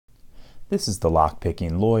This is the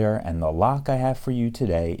Lockpicking Lawyer, and the lock I have for you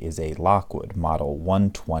today is a Lockwood model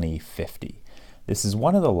 12050. This is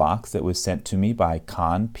one of the locks that was sent to me by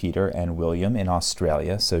Con, Peter, and William in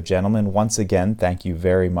Australia. So gentlemen, once again, thank you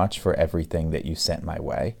very much for everything that you sent my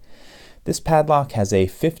way. This padlock has a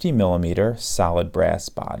 50mm solid brass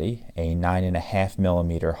body, a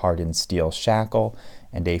 9.5mm hardened steel shackle,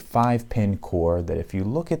 and a 5-pin core that if you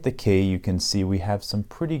look at the key, you can see we have some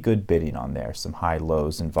pretty good bitting on there, some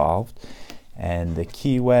high-lows involved. And the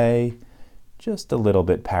keyway, just a little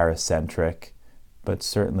bit paracentric, but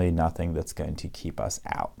certainly nothing that's going to keep us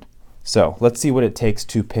out. So let's see what it takes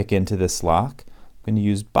to pick into this lock. I'm going to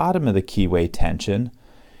use bottom of the keyway tension,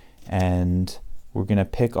 and we're going to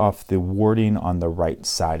pick off the warding on the right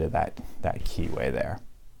side of that keyway there.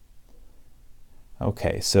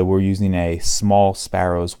 Okay, so we're using a small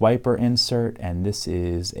Sparrow's wiper insert, and this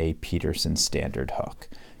is a Peterson standard hook.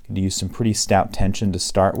 I'm going to use some pretty stout tension to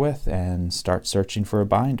start with and start searching for a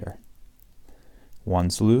binder.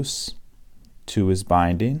 One's loose, two is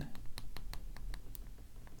binding,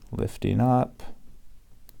 lifting up.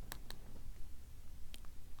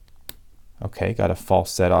 Okay, got a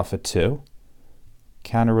false set off of 2.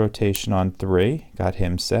 Counter rotation on 3, got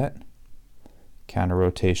him set. Counter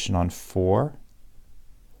rotation on 4.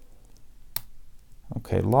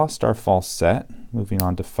 Okay, lost our false set. Moving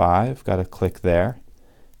on to 5, got a click there.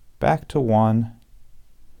 Back to 1,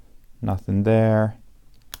 nothing there.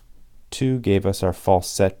 2 gave us our false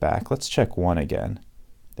set back. Let's check 1 again.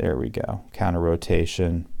 There we go. Counter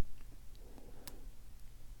rotation.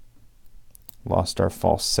 Lost our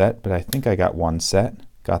false set, but I think I got 1 set.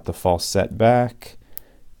 Got the false set back.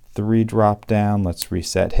 3 drop down. Let's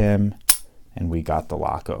reset him, and we got the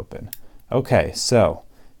lock open. Okay, so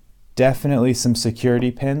definitely some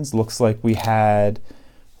security pins. Looks like we had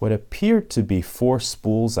what appeared to be 4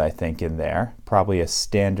 spools, I think, in there. Probably a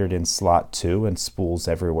standard in slot 2 and spools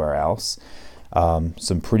everywhere else.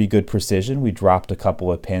 Some pretty good precision. We dropped a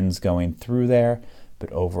couple of pins going through there,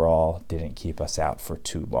 but overall didn't keep us out for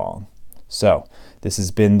too long. So this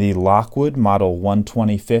has been the Lockwood model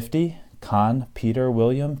 12050. Con, Peter,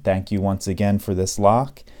 William, thank you once again for this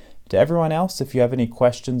lock. To everyone else, if you have any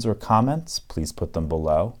questions or comments, please put them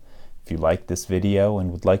below. If you liked this video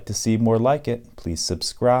and would like to see more like it, please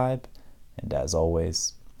subscribe. And as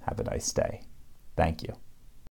always, have a nice day. Thank you.